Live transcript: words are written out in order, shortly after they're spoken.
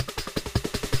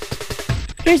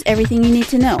Here's everything you need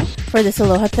to know for this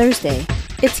Aloha Thursday.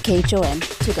 It's KHON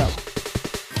to go.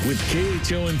 With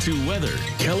KHON2 weather,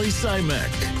 Kelly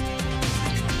Simek.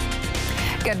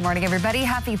 Good morning, everybody.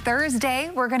 Happy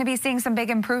Thursday. We're going to be seeing some big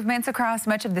improvements across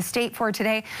much of the state for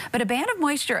today, but a band of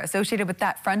moisture associated with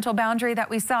that frontal boundary that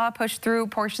we saw push through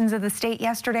portions of the state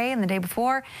yesterday and the day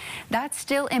before, that's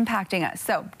still impacting us.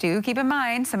 So do keep in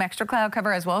mind some extra cloud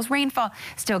cover as well as rainfall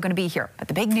still going to be here. But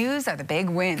the big news are the big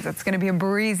winds. It's going to be a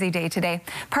breezy day today.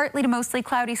 Partly to mostly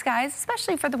cloudy skies,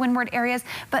 especially for the windward areas,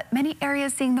 but many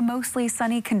areas seeing the mostly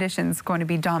sunny conditions going to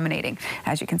be dominating.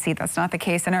 As you can see, that's not the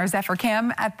case in our Zephyr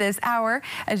Cam at this hour.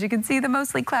 As you can see, the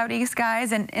mostly cloudy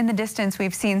skies, and in the distance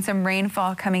we've seen some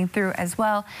rainfall coming through as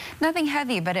well. Nothing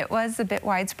heavy, but it was a bit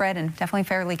widespread and definitely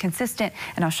fairly consistent,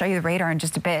 and I'll show you the radar in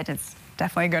just a bit. It's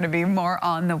definitely going to be more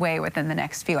on the way within the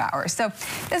next few hours. So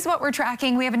this is what we're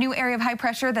tracking. We have a new area of high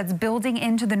pressure that's building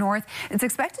into the north. It's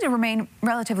expected to remain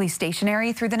relatively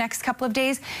stationary through the next couple of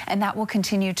days, and that will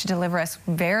continue to deliver us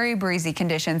very breezy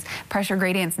conditions. Pressure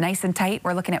gradients nice and tight.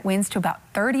 We're looking at winds to about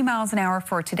 30 miles an hour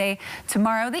for today.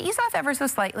 Tomorrow, they ease off ever so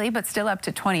slightly, but still up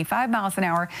to 25 miles an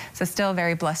hour, so still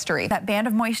very blustery. That band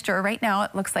of moisture right now,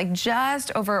 it looks like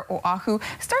just over Oahu.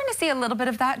 Starting to see a little bit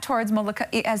of that towards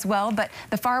Molokai as well, but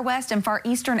the far west and far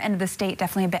eastern end of the state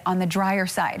definitely a bit on the drier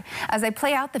side. As I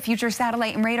play out the future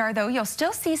satellite and radar, though, you'll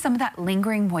still see some of that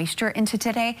lingering moisture into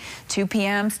today. 2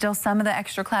 p.m. still some of the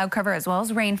extra cloud cover as well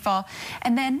as rainfall,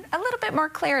 and then a little bit more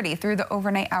clarity through the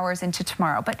overnight hours into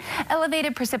tomorrow. But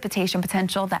elevated precipitation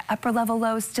potential. That upper level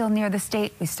low is still near the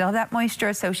state. We still have that moisture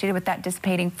associated with that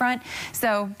dissipating front,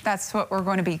 so that's what we're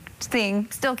going to be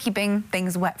seeing, still keeping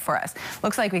things wet for us.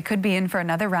 Looks like we could be in for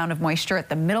another round of moisture at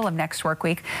the middle of next work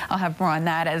week. I'll have more on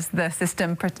that as the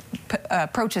system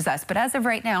approaches us, but as of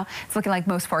right now, it's looking like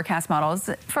most forecast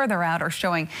models further out are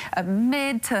showing a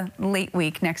mid to late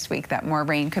week next week that more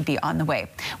rain could be on the way.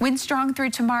 Winds strong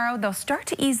through tomorrow. They'll start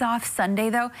to ease off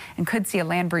Sunday, though, and could see a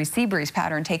land breeze, sea breeze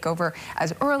pattern take over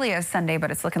as early as Sunday,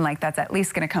 but it's looking like that's at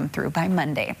least going to come through by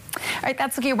Monday. All right,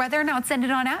 that's looking at weather. Now let's send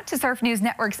it on out to Surf News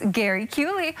Network's Gary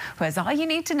Cooley, who has all you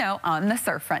need to know on the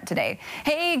surf front today.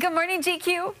 Hey, good morning,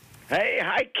 GQ. Hey,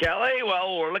 hi, Kelly.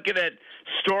 Well, we're looking at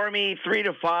stormy 3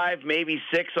 to 5, maybe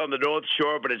 6 on the north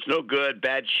shore, but it's no good.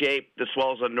 Bad shape. The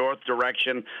swell's a north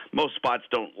direction. Most spots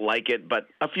don't like it, but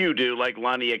a few do, like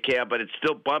Laniakea, but it's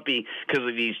still bumpy because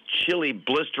of these chilly,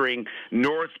 blistering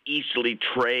northeasterly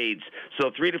trades. So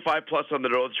 3 to 5 plus on the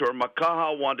north shore.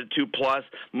 Makaha 1 to 2 plus,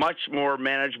 much more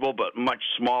manageable, but much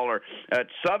smaller. At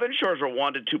southern shores are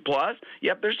 1 to 2 plus.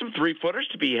 Yep, there's some 3-footers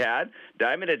to be had.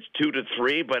 Diamond, it's 2 to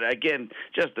 3, but again,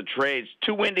 just the trades.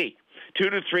 Too windy. 2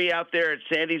 to 3 out there at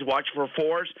Sandy's, watch for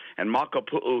 4s, and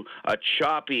Makapu'u, a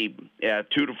choppy 2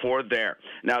 to 4 there.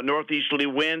 Now, northeasterly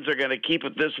winds are going to keep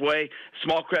it this way.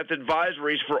 Small craft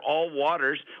advisories for all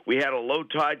waters. We had a low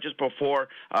tide just before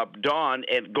dawn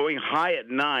and going high at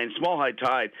 9, small high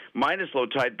tide, minus low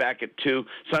tide back at 2,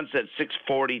 sunset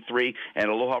 6:43, and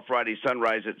Aloha Friday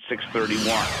sunrise at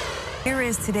 6:31. Here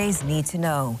is today's Need to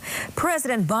Know.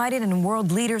 President Biden and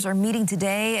world leaders are meeting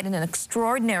today at an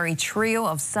extraordinary trio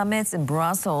of summits in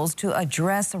Brussels to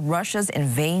address Russia's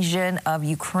invasion of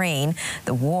Ukraine,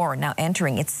 the war now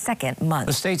entering its second month.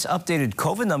 The state's updated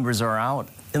COVID numbers are out.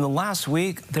 In the last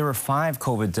week, there were 5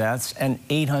 COVID deaths and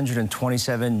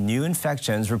 827 new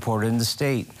infections reported in the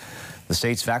state. The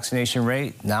state's vaccination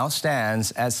rate now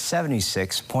stands at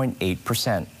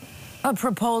 76.8%. A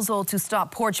proposal to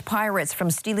stop porch pirates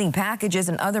from stealing packages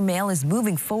and other mail is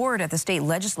moving forward at the state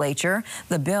legislature.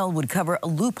 The bill would cover a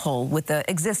loophole with the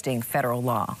existing federal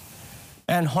law.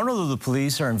 And Honolulu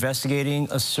police are investigating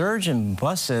a surge in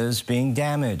buses being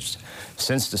damaged.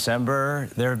 Since December,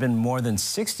 there have been more than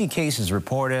 60 cases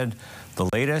reported. The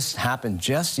latest happened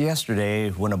just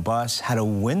yesterday when a bus had a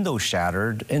window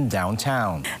shattered in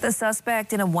downtown. The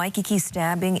suspect in a Waikiki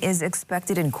stabbing is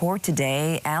expected in court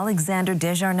today. Alexander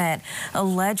Desjarnette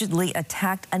allegedly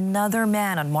attacked another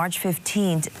man on March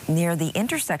 15th near the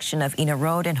intersection of Ina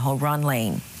Road and Horan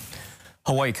Lane.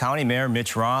 Hawaii County Mayor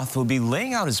Mitch Roth will be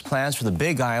laying out his plans for the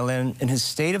Big Island in his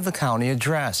State of the County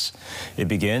address. It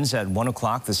begins at 1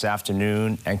 o'clock this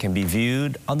afternoon and can be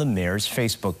viewed on the mayor's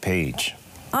Facebook page.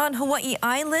 On Hawaii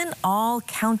Island, all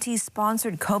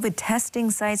county-sponsored COVID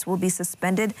testing sites will be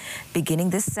suspended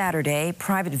beginning this Saturday.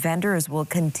 Private vendors will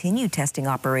continue testing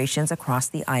operations across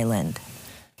the island.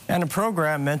 And a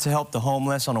program meant to help the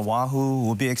homeless on Oahu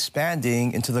will be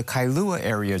expanding into the Kailua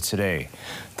area today.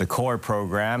 The CORE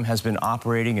program has been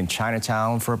operating in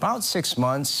Chinatown for about 6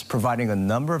 months, providing a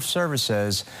number of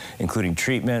services, including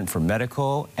treatment for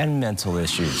medical and mental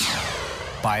issues.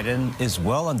 Biden is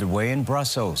well underway in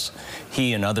Brussels.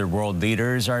 He and other world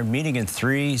leaders are meeting in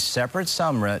 3 separate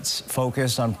summits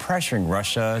focused on pressuring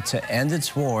Russia to end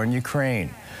its war in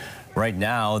Ukraine. Right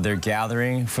now, they're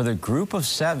gathering for the Group of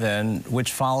 7,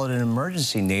 which followed an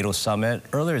emergency NATO summit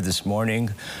earlier this morning,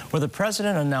 where the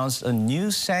president announced a new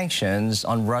sanctions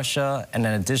on Russia and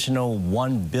an additional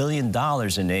 $1 billion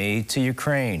in aid to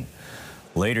Ukraine.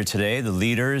 Later today, the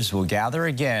leaders will gather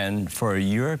again for a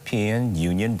European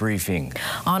Union briefing.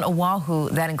 On Oahu,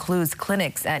 that includes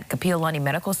clinics at Kapiolani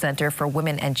Medical Center for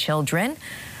Women and Children,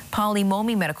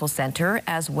 Palimomi Medical Center,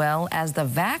 as well as the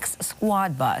Vax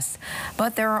Squad bus.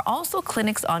 But there are also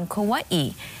clinics on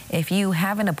Kauai. If you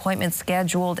have an appointment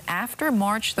scheduled after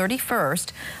March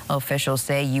 31st, officials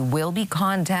say you will be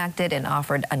contacted and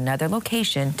offered another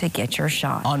location to get your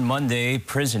shot. On Monday,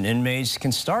 prison inmates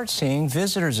can start seeing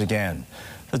visitors again.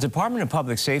 The Department of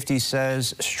Public Safety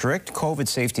says strict COVID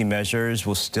safety measures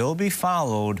will still be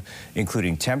followed,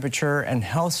 including temperature and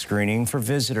health screening for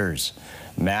visitors.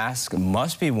 Masks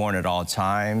must be worn at all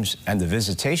times, and the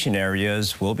visitation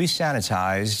areas will be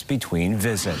sanitized between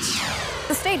visits.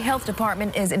 The State Health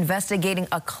Department is investigating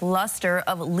a cluster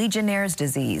of Legionnaire's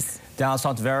disease. Dallas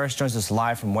Ontiveros joins us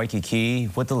live from Waikiki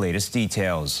with the latest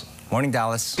details. Morning,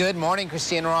 Dallas. Good morning,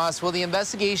 Christine Ross. Well, the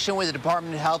investigation with the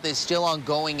Department of Health is still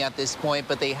ongoing at this point,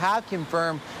 but they have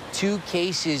confirmed 2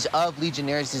 cases of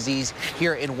Legionnaire's disease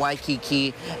here in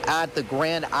Waikiki at the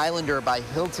Grand Islander by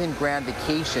Hilton Grand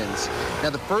Vacations. Now,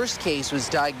 the first case was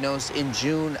diagnosed in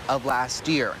June of last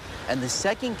year, and the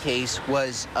second case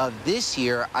was of this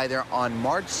year, either on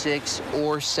March 6th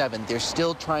or 7th. They're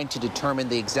still trying to determine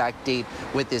the exact date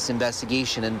with this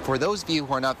investigation. And for those of you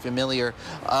who are not familiar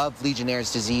of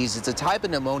Legionnaire's disease, it's a type of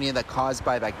pneumonia that's caused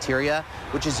by bacteria,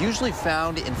 which is usually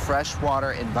found in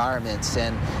freshwater environments.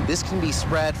 And this can be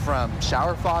spread from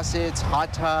shower faucets,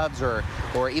 hot tubs, or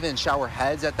even shower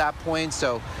heads at that point.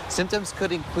 So symptoms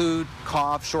could include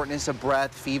cough, shortness of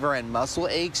breath, fever, and muscle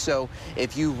aches. So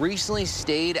if you recently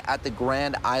stayed at the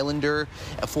Grand Islander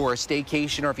for a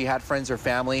staycation, or if you had friends or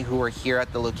family who are here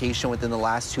at the location within the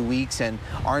last 2 weeks and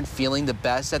aren't feeling the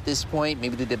best at this point,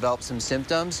 maybe to develop some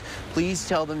symptoms, please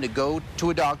tell them to go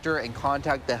to a doctor and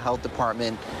contact the health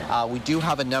department. We do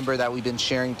have a number that we've been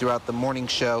sharing throughout the morning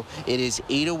show. It is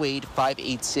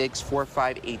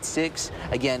 808-586-4586.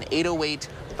 Again,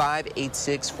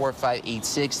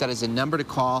 808-586-4586. That is a number to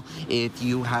call if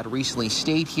you had recently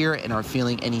stayed here and are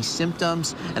feeling any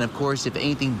symptoms. And of course, if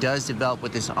anything does develop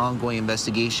with this ongoing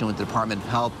investigation with the Department of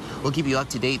Health, we'll keep you up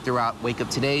to date throughout Wake Up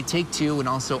Today, Take 2, and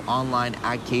also online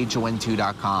at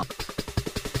KHON2.com.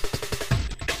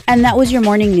 And that was your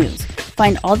morning news.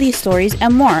 Find all these stories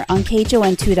and more on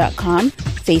KHON2.com,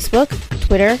 Facebook,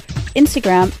 Twitter,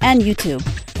 Instagram, and YouTube.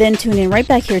 Then tune in right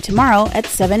back here tomorrow at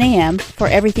 7 a.m. for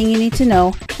everything you need to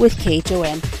know with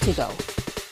KHON to go.